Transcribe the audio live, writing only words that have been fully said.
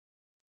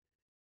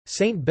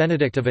Saint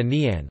Benedict of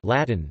Aniane,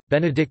 Latin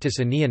Benedictus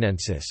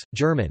Anianensis,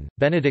 German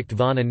Benedict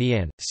von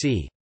Aniane,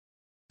 c.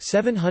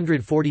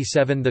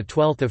 747, the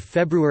 12th of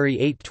February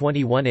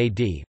 821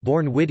 AD,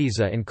 born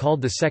Wittiza and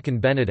called the Second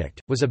Benedict,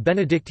 was a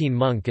Benedictine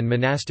monk and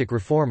monastic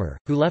reformer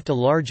who left a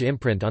large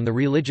imprint on the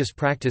religious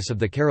practice of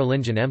the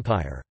Carolingian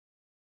Empire.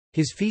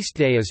 His feast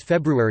day is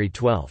February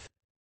 12.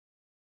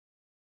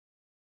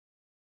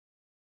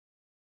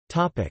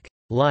 Topic: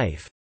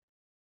 Life.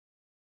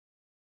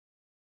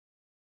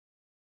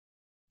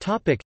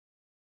 Topic: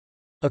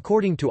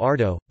 According to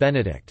Ardo,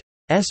 Benedict's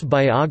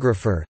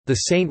biographer, the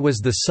saint was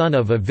the son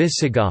of a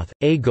Visigoth,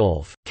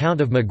 Aegulf, Count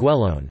of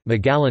Maguelone,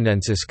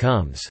 Magalonensis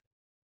comes.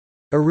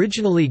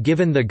 Originally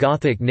given the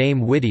Gothic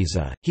name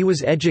Wittiza, he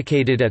was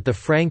educated at the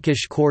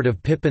Frankish court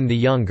of Pippin the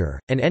Younger,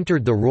 and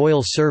entered the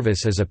royal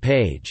service as a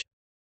page.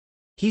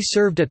 He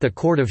served at the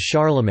court of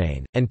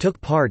Charlemagne, and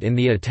took part in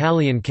the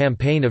Italian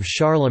campaign of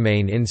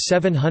Charlemagne in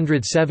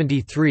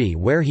 773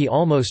 where he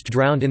almost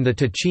drowned in the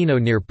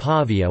Ticino near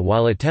Pavia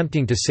while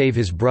attempting to save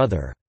his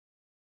brother.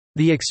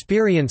 The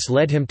experience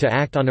led him to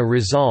act on a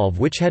resolve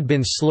which had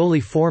been slowly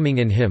forming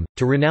in him,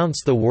 to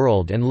renounce the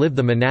world and live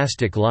the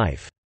monastic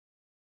life.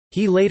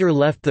 He later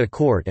left the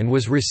court and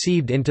was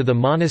received into the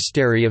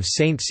monastery of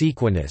Saint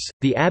Sequinus,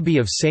 the abbey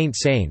of Saint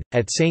Seine.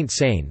 At Saint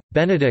Seine,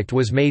 Benedict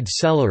was made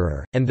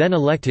cellarer, and then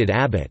elected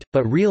abbot,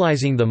 but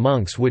realizing the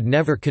monks would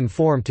never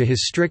conform to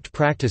his strict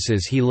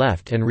practices he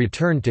left and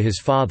returned to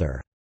his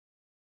father's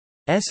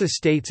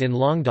estates in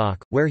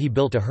Languedoc, where he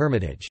built a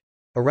hermitage.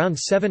 Around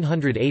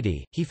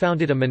 780, he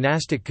founded a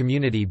monastic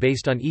community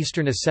based on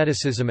Eastern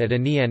asceticism at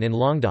Aniane in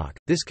Languedoc.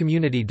 This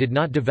community did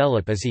not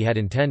develop as he had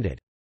intended.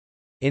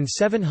 In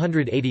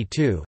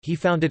 782, he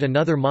founded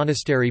another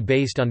monastery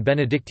based on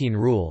Benedictine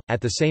rule,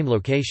 at the same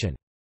location.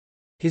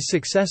 His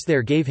success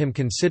there gave him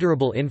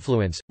considerable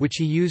influence, which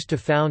he used to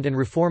found and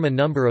reform a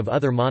number of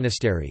other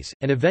monasteries,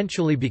 and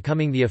eventually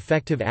becoming the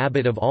effective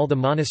abbot of all the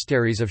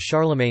monasteries of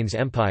Charlemagne's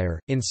empire.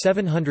 In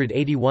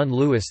 781,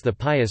 Louis the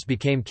Pious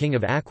became king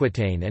of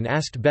Aquitaine and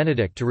asked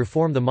Benedict to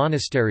reform the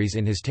monasteries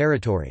in his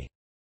territory.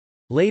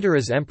 Later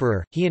as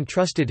emperor, he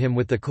entrusted him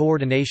with the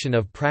coordination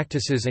of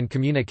practices and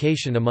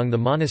communication among the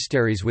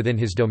monasteries within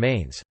his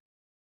domains.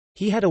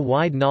 He had a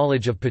wide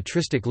knowledge of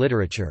patristic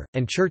literature,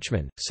 and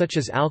churchmen, such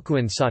as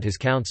Alcuin, sought his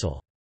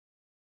counsel.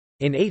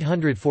 In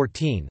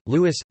 814,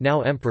 Louis,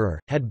 now emperor,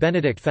 had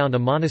Benedict found a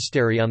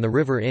monastery on the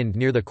river Ind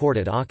near the court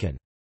at Aachen.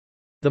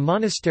 The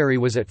monastery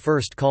was at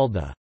first called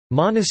the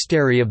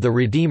Monastery of the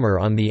Redeemer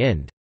on the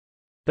Ind,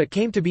 but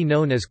came to be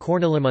known as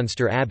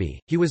Kornelimünster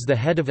Abbey. He was the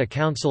head of a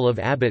council of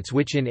abbots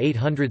which in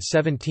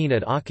 817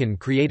 at Aachen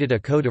created a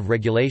code of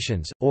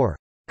regulations, or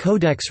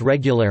Codex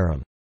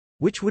Regularum,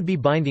 which would be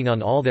binding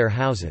on all their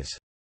houses.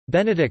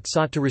 Benedict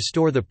sought to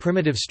restore the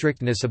primitive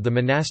strictness of the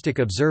monastic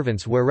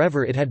observance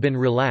wherever it had been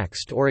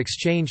relaxed or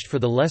exchanged for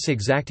the less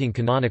exacting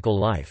canonical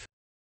life.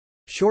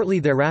 Shortly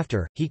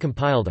thereafter, he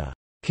compiled a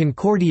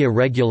Concordia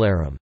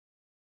Regularum.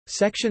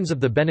 Sections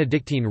of the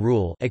Benedictine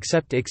rule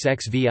except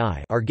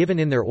XXVI are given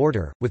in their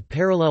order, with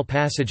parallel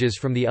passages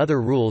from the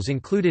other rules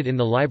included in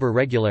the Liber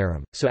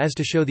Regularum, so as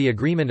to show the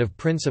agreement of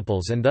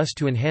principles and thus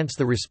to enhance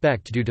the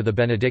respect due to the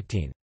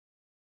Benedictine.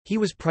 He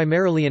was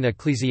primarily an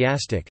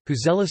ecclesiastic, who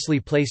zealously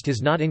placed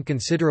his not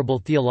inconsiderable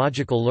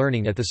theological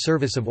learning at the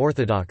service of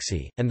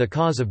orthodoxy, and the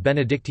cause of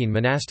Benedictine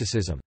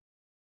monasticism.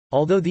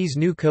 Although these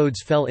new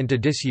codes fell into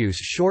disuse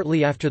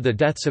shortly after the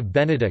deaths of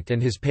Benedict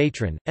and his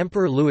patron,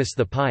 Emperor Louis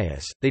the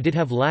Pious, they did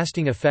have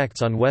lasting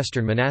effects on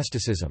Western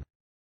monasticism.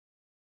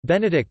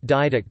 Benedict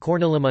died at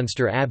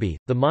Kornelimünster Abbey,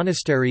 the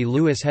monastery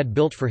Louis had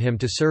built for him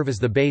to serve as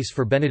the base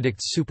for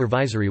Benedict's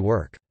supervisory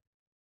work.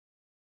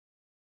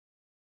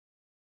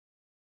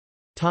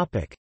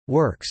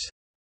 Works.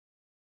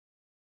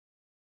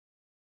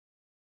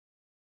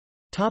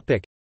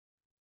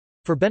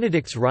 For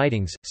Benedict's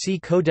writings, see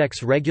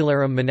Codex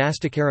Regularum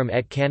Monasticarum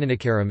et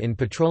Canonicarum in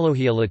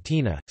Patrologia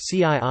Latina,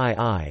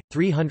 CIII,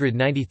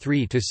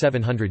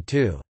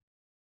 393–702.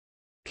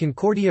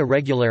 Concordia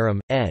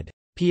Regularum, ed.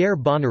 Pierre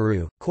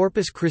Bonneroux,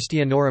 Corpus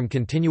Christianorum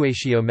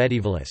Continuatio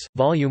Medievalis,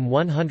 Volume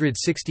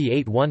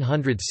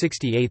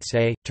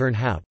 168–168a,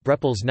 Turnhout,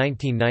 Brepols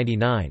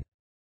 1999.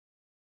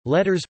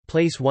 Letters,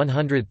 place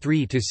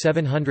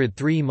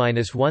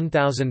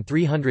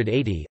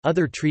 103–703–1380,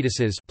 Other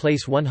Treatises,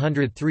 place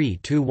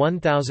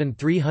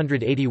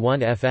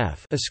 103–1381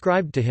 ff.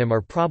 ascribed to him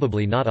are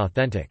probably not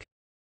authentic.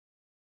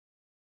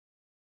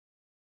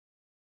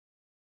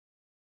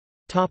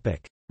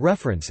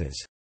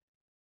 References.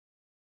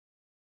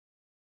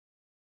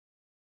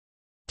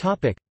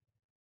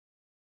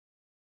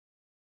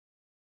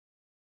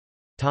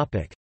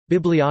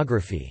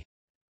 Bibliography.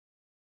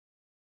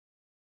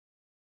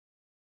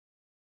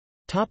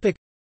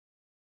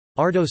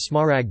 Ardo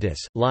Smaragdus,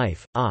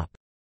 Life, Op.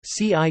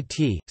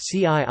 CIT,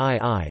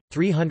 CIII,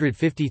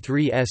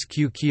 353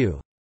 SQQ.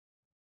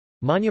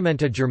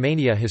 Monumenta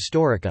Germania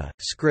Historica,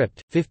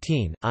 Script,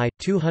 15, I,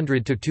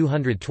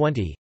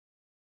 200–220.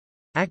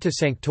 Acta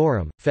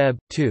Sanctorum, Feb.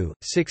 2,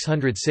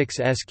 606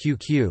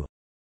 SQQ.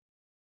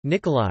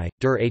 Nicolai,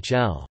 der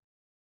H.L.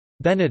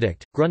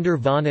 Benedict, Grunder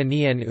von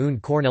Aniane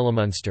und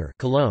Kornelimünster,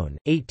 Cologne,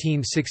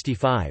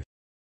 1865.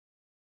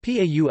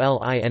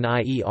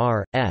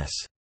 Paulienier, S.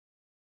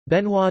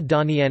 Benoît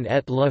d'Aniane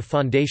et la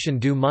Fondation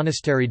du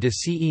Monastère de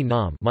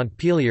Ce-Nom,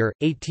 Montpellier,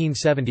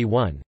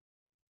 1871.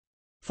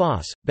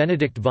 Foss,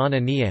 Benedict von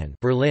Aniane,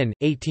 Berlin,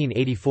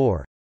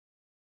 1884.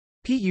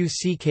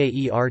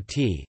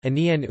 Puckert,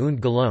 Aniane und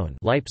Gallone,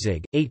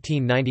 Leipzig,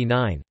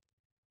 1899.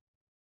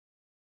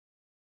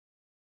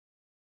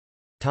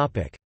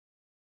 Topic: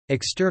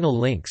 External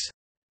links.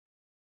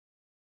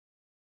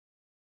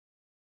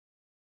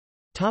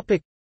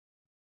 Topic: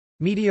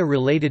 Media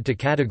related to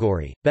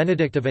category: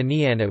 Benedict of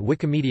Aniane at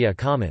Wikimedia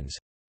Commons.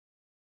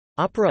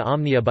 Opera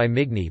Omnia by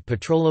Migni,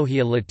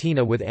 Patrologia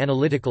Latina with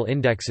analytical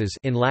indexes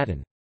in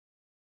Latin.